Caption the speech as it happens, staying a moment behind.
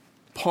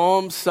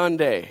Palm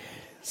Sunday.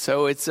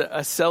 So it's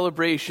a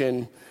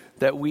celebration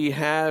that we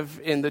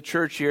have in the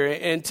church here.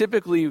 And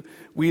typically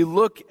we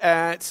look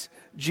at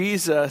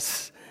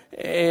Jesus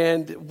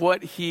and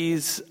what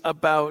he's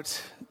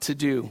about to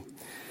do.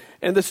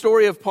 And the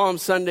story of Palm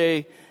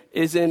Sunday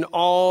is in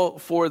all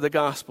four of the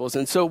Gospels.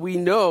 And so we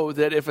know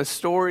that if a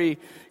story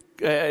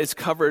is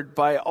covered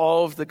by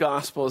all of the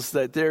Gospels,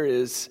 that there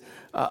is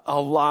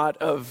a lot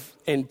of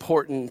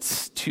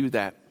importance to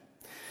that.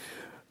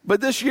 But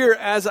this year,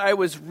 as I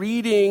was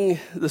reading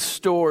the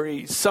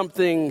story,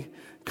 something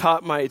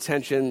caught my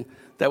attention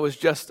that was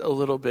just a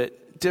little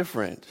bit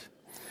different.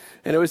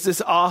 And it was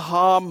this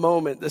aha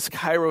moment, this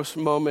kairos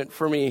moment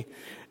for me.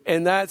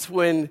 And that's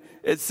when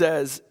it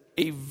says,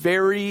 a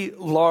very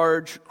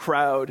large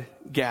crowd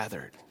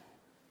gathered.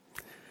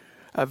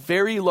 A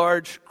very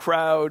large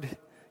crowd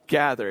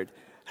gathered.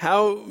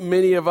 How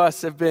many of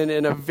us have been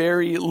in a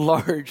very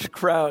large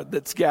crowd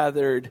that's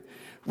gathered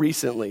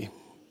recently?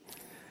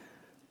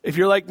 If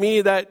you're like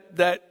me,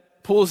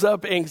 that pulls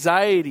up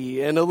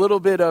anxiety and a little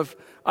bit of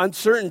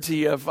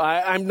uncertainty of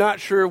I'm not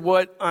sure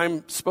what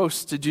I'm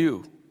supposed to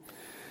do.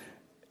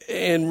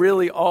 And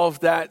really all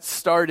of that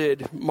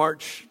started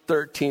March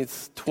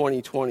 13th,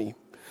 2020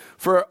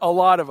 for a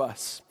lot of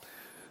us.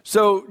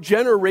 So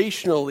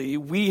generationally,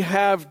 we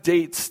have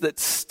dates that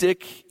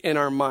stick in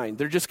our mind.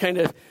 They're just kind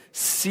of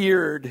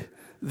seared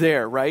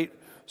there, right?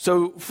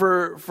 So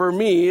for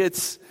me,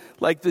 it's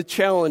like the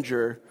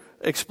Challenger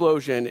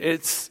explosion.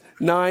 It's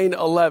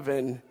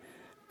 9/11,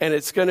 and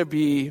it's going to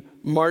be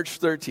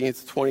March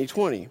 13th,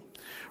 2020,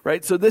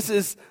 right? So this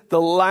is the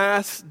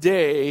last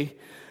day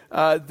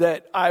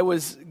that I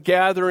was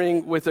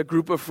gathering with a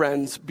group of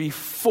friends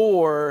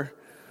before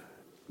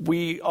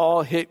we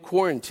all hit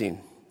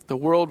quarantine, the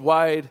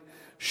worldwide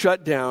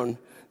shutdown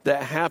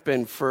that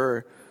happened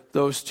for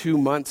those 2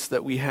 months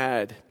that we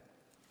had.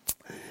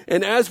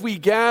 And as we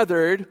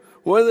gathered,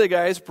 one of the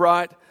guys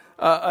brought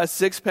a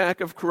six-pack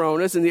of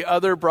Coronas, and the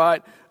other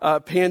brought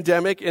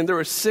Pandemic, and there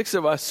were 6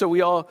 of us, so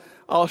we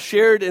all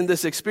shared in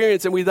this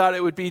experience, and we thought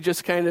it would be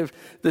just kind of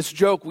this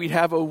joke. We'd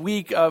have a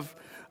week of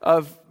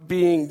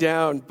being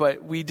down,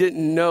 but we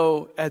didn't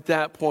know at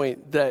that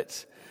point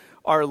that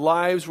our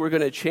lives were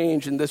going to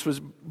change, and this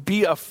was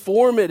be a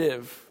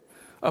formative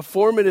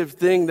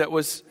thing that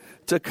was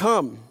to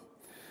come.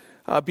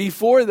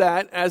 Before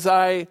that, as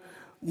I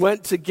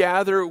went to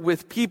gather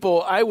with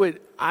people, I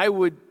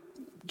would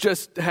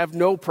just have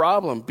no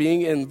problem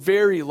being in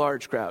very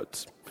large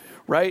crowds,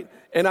 right?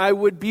 And I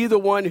would be the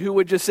one who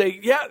would just say,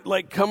 yeah,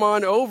 like, come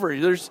on over.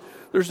 There's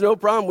no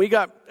problem. We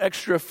got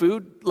extra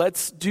food.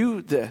 Let's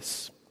do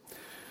this.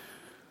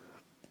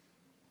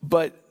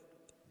 But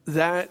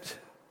that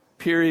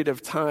period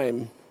of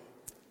time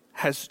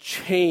has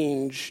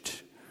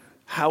changed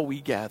how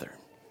we gather.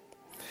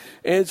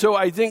 And so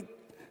I think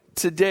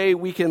today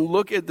we can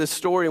look at this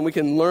story and we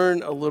can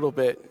learn a little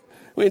bit.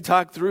 We can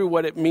talk through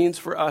what it means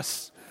for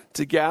us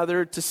to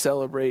gather to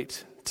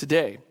celebrate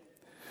today.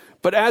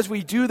 But as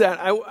we do that,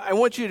 I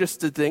want you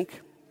just to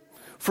think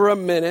for a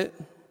minute,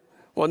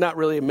 well, not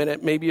really a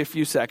minute, maybe a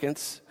few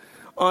seconds,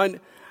 on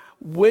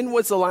when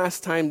was the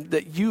last time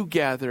that you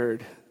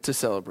gathered to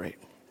celebrate?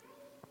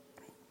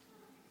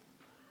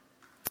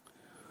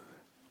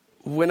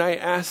 When I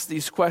ask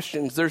these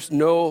questions, there's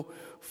no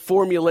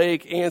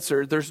formulaic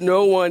answer. There's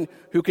no one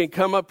who can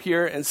come up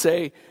here and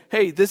say,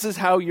 hey, this is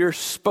how you're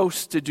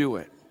supposed to do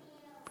it.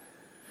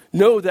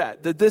 Know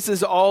that this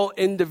is all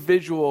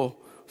individual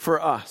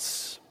for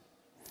us.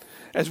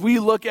 As we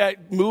look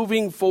at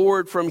moving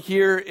forward from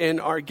here in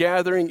our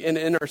gathering and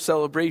in our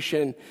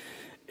celebration,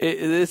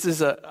 this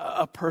is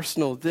a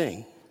personal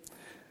thing,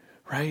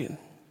 right?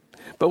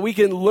 But we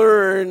can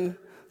learn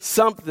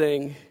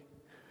something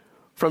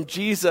from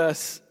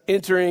Jesus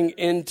entering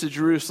into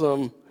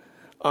Jerusalem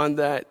on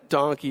that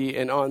donkey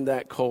and on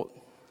that colt.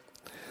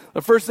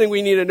 The first thing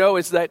we need to know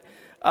is that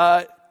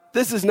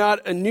this is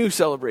not a new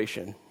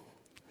celebration,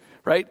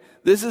 right?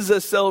 This is a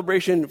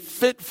celebration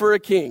fit for a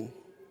king.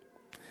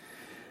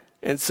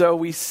 And so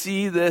we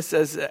see this,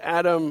 as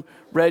Adam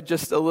read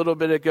just a little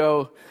bit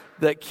ago,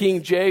 that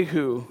King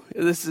Jehu,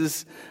 this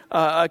is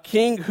a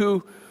king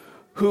who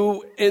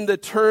in the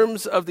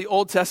terms of the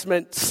Old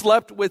Testament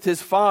slept with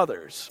his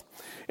fathers.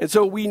 And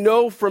so we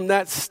know from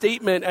that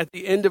statement at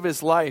the end of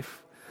his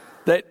life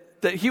that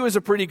he was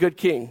a pretty good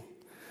king.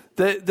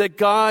 That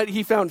God,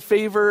 he found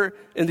favor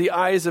in the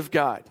eyes of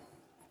God.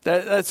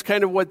 That's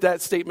kind of what that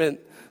statement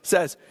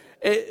says.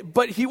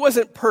 But he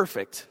wasn't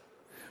perfect,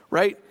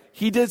 right?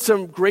 He did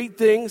some great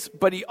things,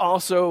 but he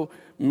also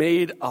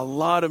made a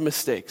lot of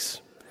mistakes.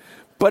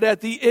 But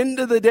at the end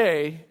of the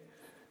day,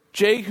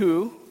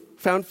 Jehu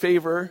found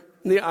favor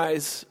in the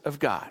eyes of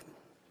God.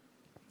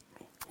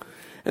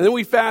 And then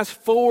we fast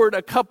forward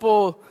a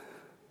couple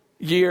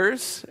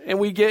years, and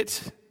we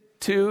get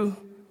to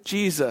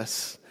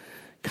Jesus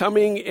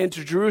coming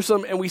into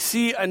Jerusalem, and we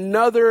see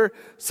another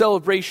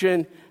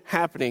celebration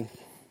happening.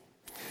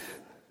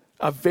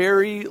 A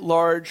very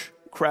large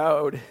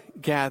crowd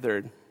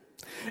gathered.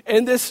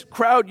 And this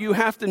crowd, you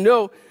have to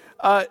know,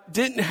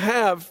 didn't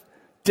have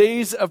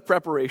days of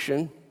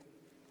preparation.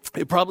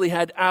 They probably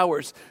had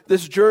hours.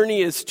 This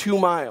journey is 2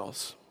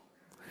 miles,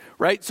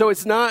 right? So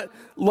it's not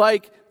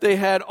like they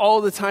had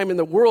all the time in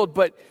the world,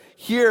 but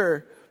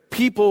here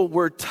people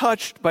were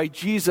touched by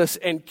Jesus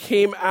and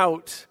came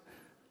out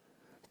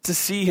to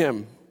see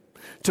him,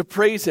 to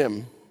praise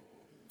him.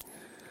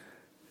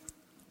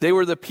 They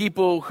were the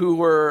people who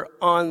were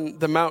on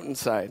the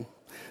mountainside.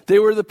 They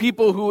were the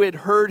people who had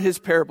heard his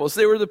parables.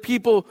 They were the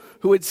people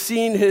who had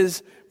seen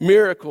his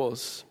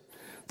miracles.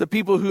 The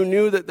people who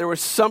knew that there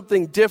was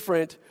something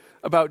different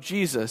about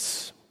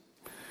Jesus.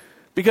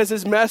 Because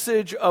his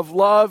message of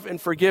love and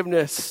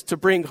forgiveness to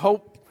bring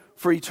hope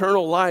for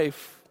eternal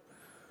life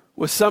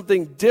was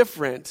something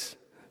different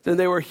than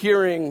they were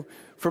hearing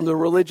from the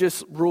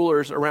religious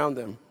rulers around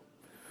them.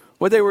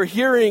 What they were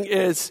hearing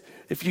is,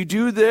 if you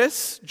do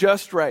this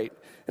just right,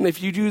 and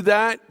if you do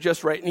that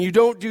just right, and you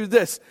don't do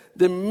this,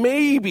 then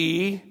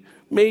maybe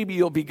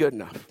you'll be good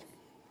enough.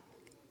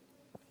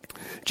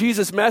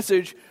 Jesus'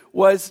 message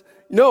was,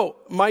 no,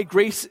 my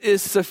grace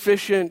is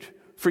sufficient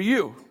for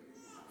you.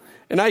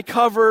 And I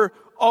cover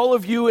all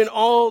of you and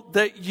all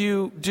that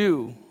you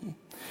do.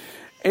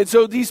 And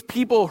so these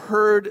people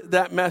heard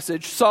that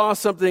message, saw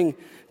something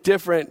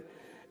different,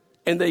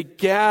 and they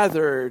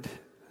gathered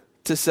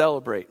to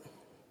celebrate.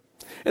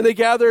 And they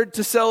gathered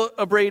to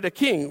celebrate a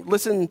king.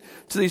 Listen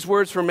to these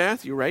words from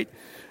Matthew, right?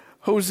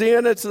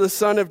 Hosanna to the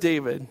Son of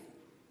David.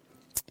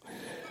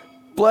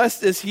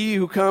 Blessed is he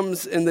who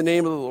comes in the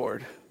name of the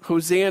Lord.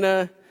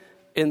 Hosanna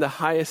in the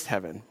highest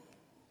heaven.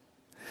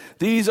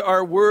 These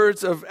are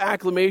words of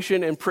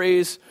acclamation and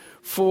praise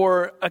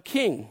for a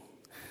king.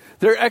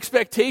 Their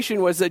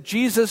expectation was that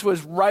Jesus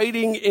was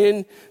riding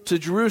into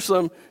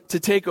Jerusalem to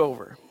take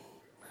over.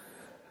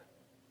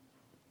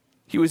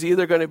 He was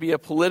either going to be a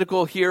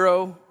political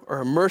hero or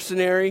a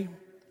mercenary.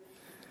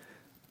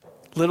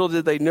 Little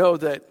did they know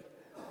that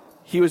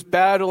he was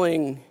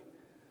battling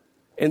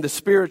in the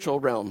spiritual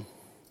realm.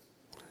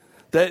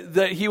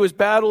 That he was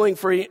battling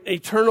for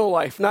eternal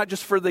life, not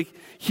just for the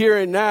here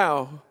and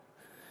now.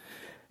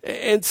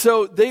 And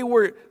so they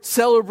were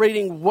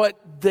celebrating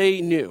what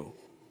they knew.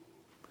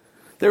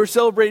 They were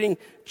celebrating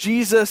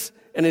Jesus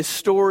and his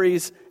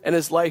stories and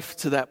his life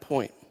to that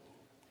point.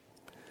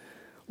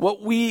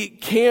 What we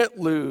can't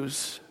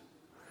lose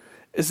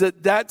is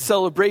that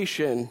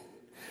celebration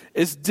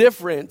is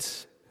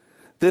different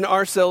than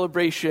our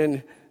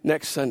celebration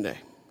next Sunday.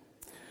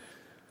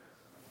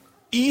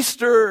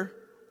 Easter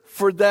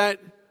for that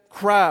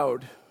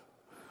crowd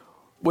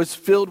was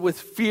filled with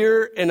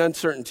fear and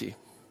uncertainty.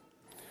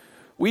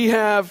 We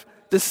have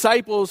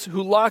disciples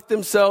who locked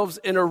themselves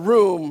in a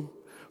room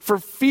for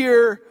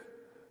fear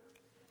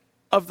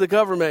of the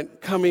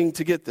government coming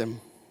to get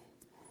them.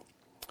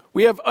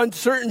 We have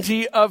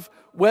uncertainty of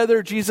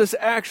whether Jesus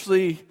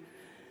actually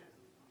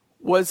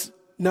was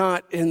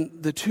not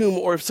in the tomb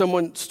or if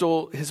someone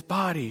stole his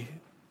body.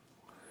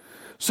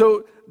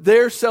 So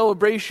their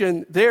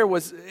celebration there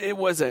was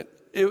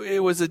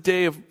a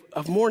day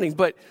of mourning,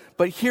 but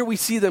here we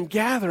see them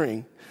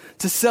gathering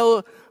to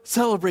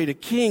celebrate a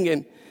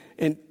king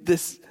and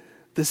this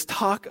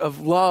talk of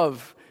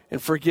love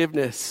and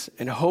forgiveness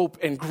and hope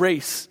and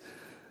grace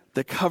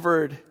that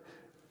covered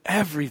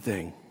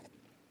everything.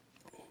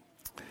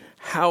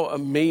 How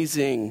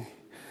amazing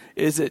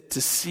is it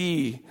to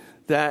see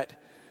that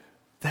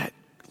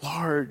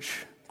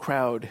large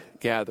crowd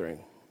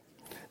gathering?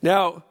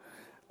 Now,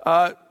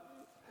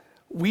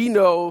 we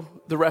know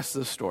the rest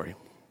of the story.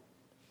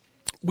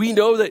 We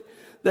know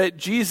that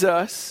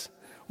Jesus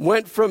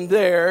went from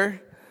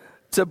there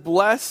to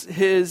bless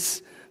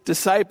his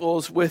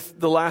disciples with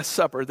the Last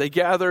Supper. They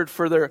gathered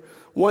for their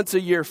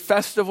once-a-year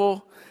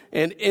festival,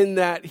 and in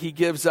that he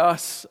gives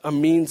us a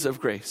means of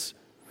grace,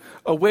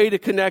 a way to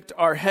connect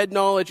our head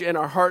knowledge and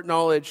our heart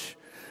knowledge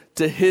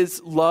to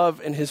his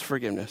love and his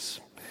forgiveness.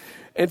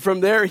 And from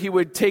there, he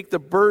would take the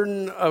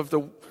burden of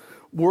the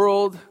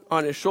world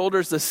on his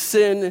shoulders, the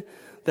sin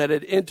that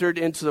had entered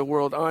into the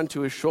world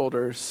onto his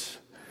shoulders,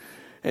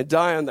 and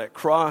die on that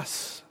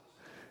cross.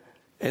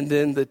 And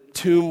then the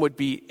tomb would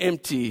be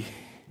empty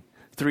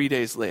 3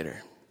 days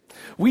later.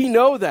 We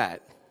know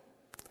that.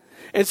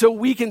 And so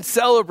we can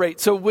celebrate.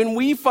 So when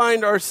we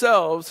find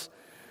ourselves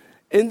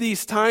in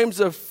these times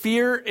of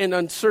fear and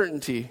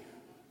uncertainty,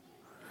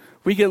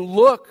 we can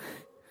look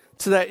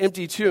to that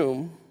empty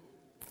tomb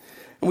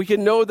and we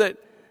can know that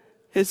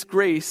his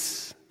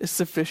grace is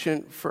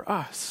sufficient for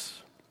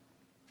us.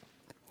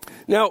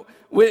 Now,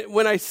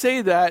 when I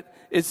say that,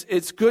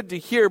 it's good to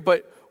hear,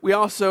 but we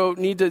also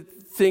need to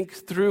think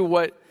through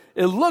what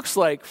it looks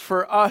like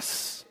for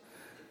us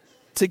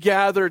to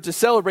gather, to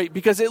celebrate,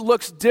 because it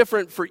looks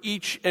different for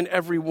each and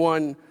every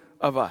one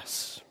of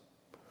us,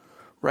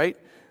 right?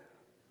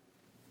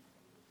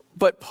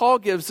 But Paul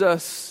gives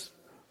us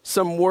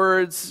some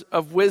words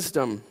of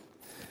wisdom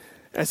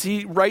as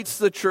he writes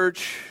to the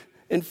church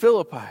in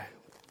Philippi.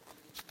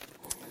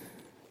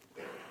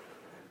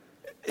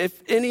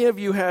 If any of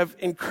you have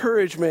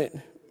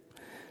encouragement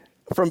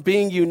from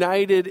being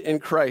united in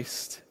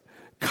Christ,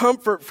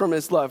 comfort from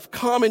his love,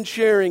 common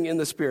sharing in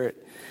the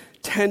Spirit,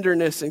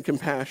 tenderness and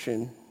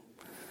compassion,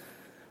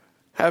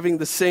 having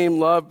the same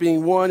love,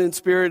 being one in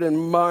spirit and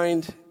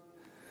mind,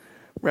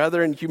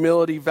 rather in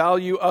humility,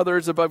 value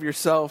others above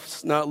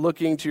yourselves, not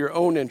looking to your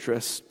own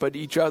interests, but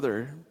each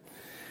other.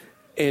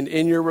 And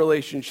in your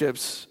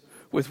relationships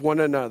with one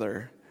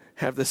another,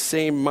 have the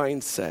same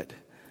mindset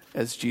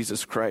as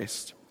Jesus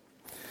Christ.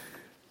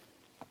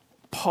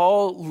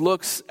 Paul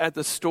looks at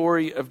the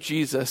story of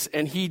Jesus,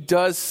 and he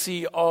does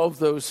see all of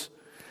those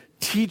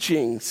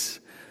teachings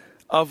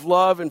of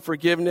love and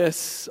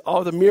forgiveness,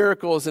 all the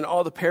miracles and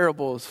all the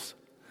parables.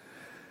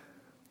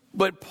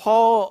 But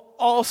Paul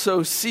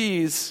also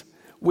sees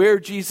where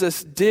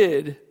Jesus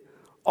did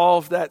all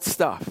of that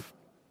stuff.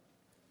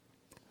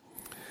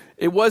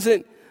 It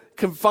wasn't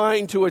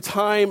confined to a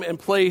time and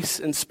place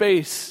and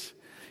space.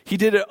 He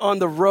did it on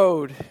the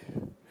road.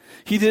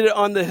 He did it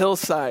on the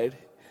hillside.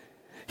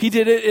 He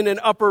did it in an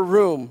upper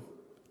room.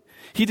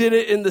 He did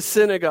it in the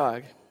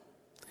synagogue.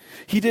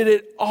 He did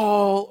it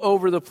all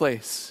over the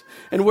place.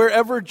 And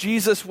wherever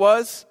Jesus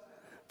was,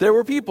 there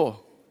were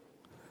people.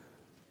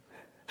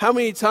 How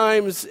many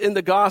times in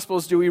the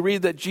Gospels do we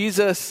read that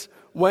Jesus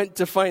went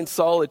to find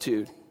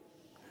solitude?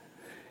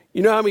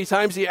 You know how many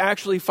times he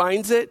actually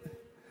finds it?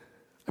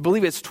 I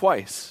believe it's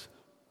twice.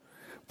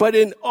 But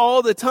in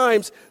all the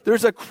times,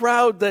 there's a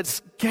crowd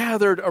that's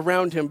gathered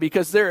around him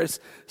because there is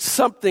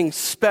something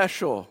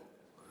special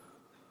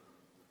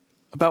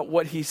about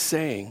what he's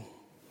saying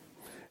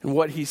and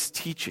what he's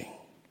teaching.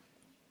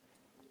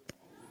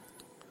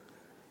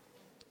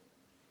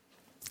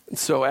 And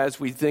so as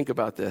we think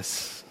about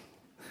this,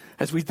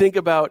 as we think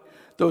about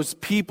those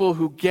people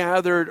who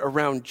gathered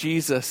around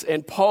Jesus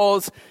and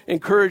Paul's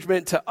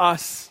encouragement to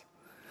us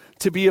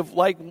to be of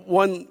like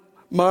one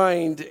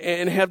mind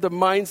and have the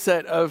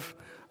mindset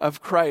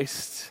of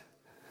Christ,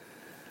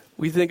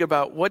 we think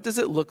about what does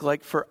it look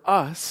like for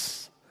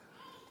us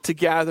to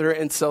gather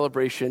in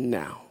celebration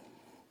now?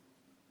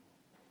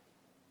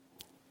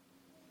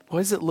 What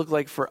does it look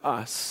like for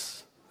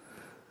us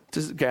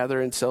to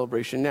gather in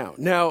celebration now?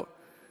 Now,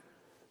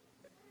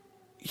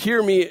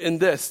 hear me in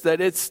this,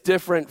 that it's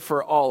different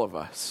for all of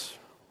us,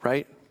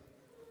 right?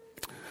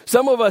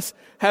 Some of us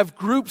have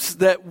groups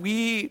that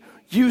we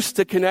used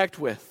to connect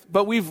with,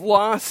 but we've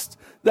lost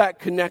that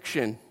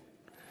connection.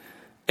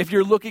 If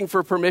you're looking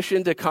for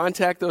permission to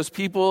contact those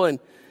people and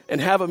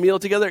have a meal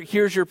together,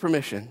 here's your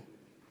permission,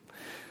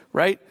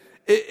 right?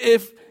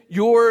 If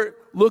you're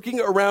looking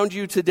around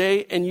you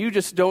today and you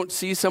just don't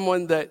see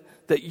someone that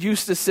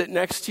used to sit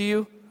next to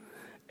you,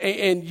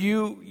 and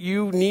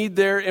you need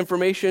their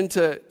information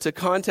to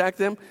contact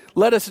them,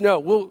 let us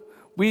know.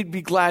 We'd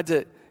be glad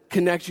to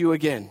connect you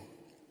again.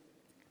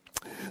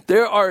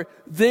 There are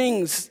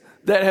things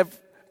that have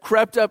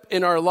crept up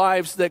in our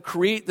lives that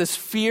create this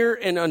fear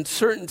and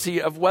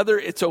uncertainty of whether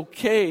it's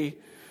okay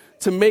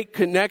to make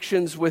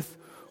connections with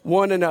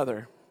one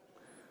another.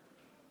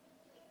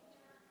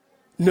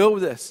 Know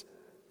this.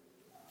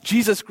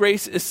 Jesus'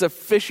 grace is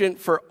sufficient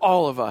for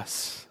all of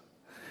us.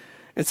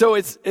 And so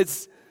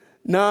it's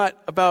not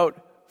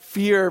about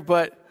fear,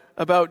 but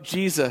about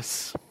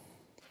Jesus.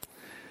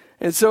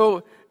 And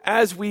so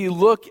as we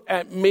look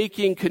at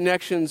making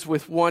connections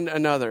with one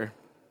another,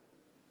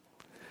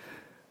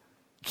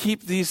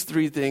 keep these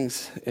three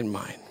things in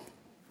mind.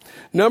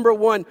 Number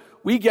one,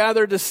 we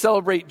gather to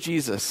celebrate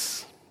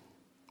Jesus,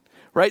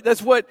 right?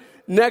 That's what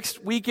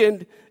next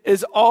weekend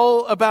is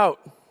all about.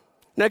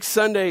 Next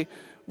Sunday,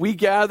 we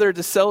gather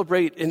to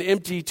celebrate an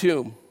empty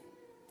tomb.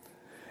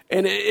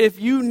 And if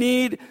you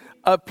need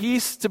a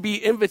piece to be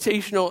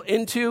invitational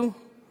into,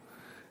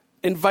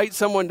 invite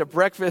someone to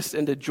breakfast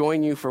and to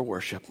join you for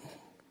worship,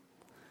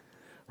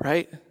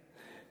 right?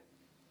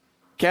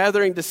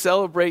 Gathering to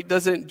celebrate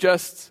doesn't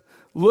just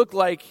look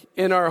like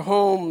in our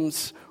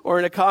homes or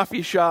in a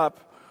coffee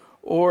shop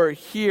or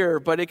here,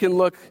 but it can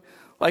look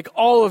like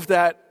all of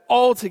that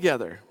all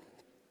together.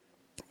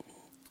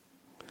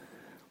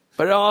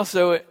 But it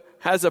also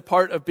has a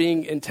part of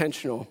being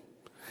intentional.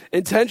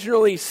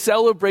 Intentionally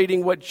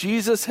celebrating what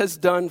Jesus has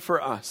done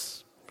for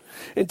us.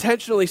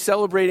 Intentionally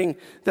celebrating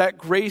that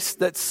grace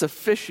that's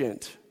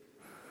sufficient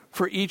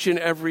for each and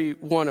every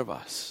one of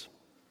us.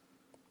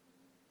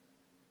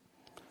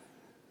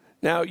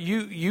 Now,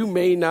 you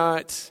may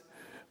not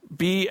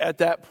be at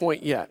that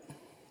point yet,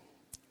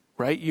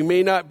 right? You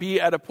may not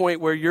be at a point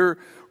where you're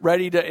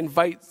ready to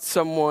invite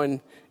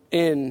someone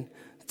in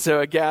to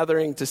a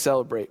gathering to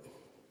celebrate.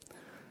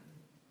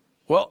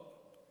 Well,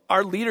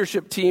 our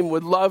leadership team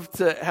would love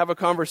to have a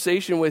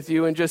conversation with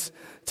you and just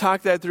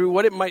talk that through,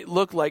 what it might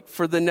look like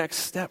for the next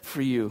step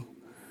for you.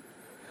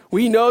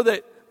 We know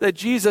that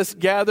Jesus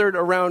gathered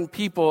around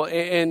people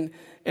and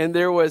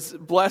there was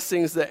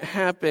blessings that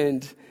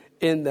happened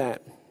in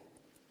that.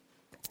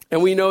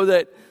 And we know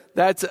that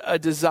that's a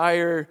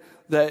desire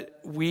that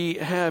we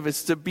have,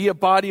 is to be a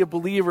body of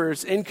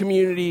believers in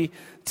community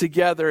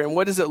together. And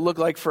what does it look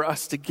like for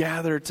us to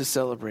gather to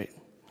celebrate?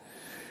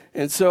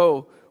 And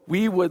so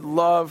we would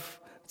love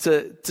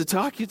to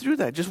talk you through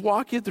that, just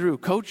walk you through,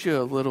 coach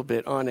you a little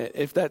bit on it.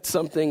 If that's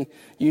something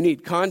you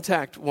need,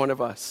 contact one of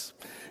us.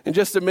 In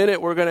just a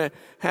minute, we're going to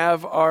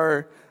have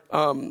our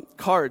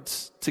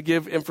cards to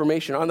give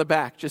information on the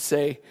back. Just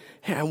say,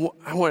 hey, I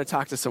want to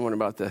talk to someone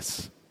about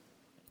this.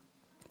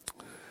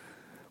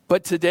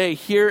 But today,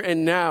 here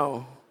and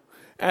now,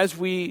 as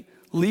we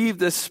leave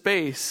this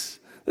space,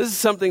 this is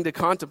something to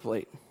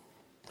contemplate.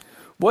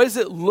 What does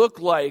it look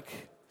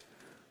like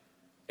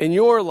in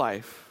your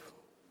life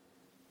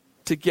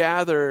to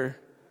gather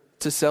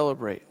to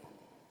celebrate?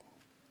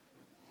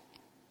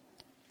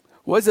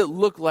 What does it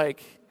look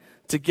like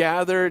to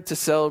gather to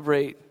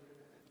celebrate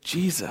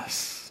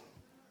Jesus?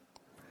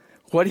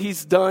 What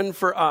he's done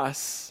for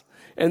us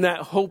and that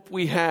hope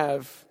we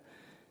have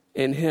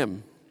in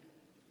him.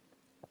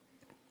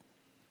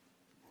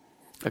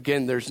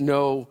 Again, there's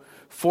no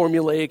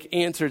formulaic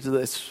answer to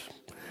this.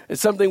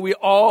 It's something we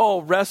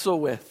all wrestle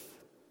with.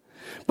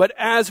 But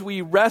as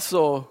we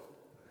wrestle,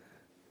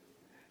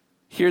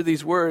 hear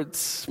these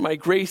words, my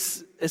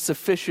grace is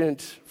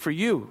sufficient for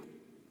you.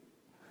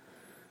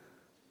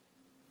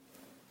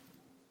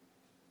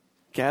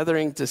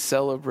 Gathering to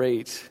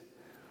celebrate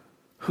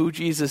who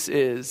Jesus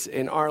is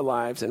in our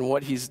lives and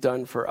what he's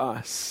done for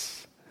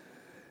us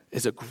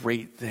is a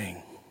great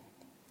thing.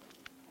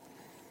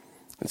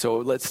 And so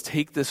let's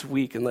take this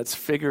week and let's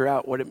figure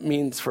out what it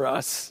means for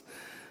us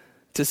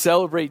to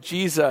celebrate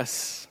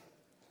Jesus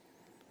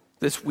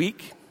this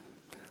week,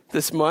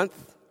 this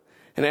month,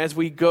 and as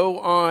we go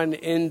on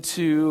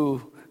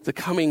into the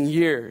coming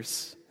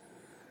years.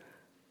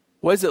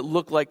 What does it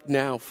look like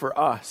now for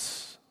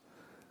us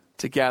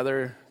to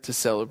gather to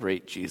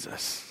celebrate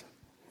Jesus?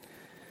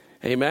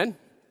 Amen.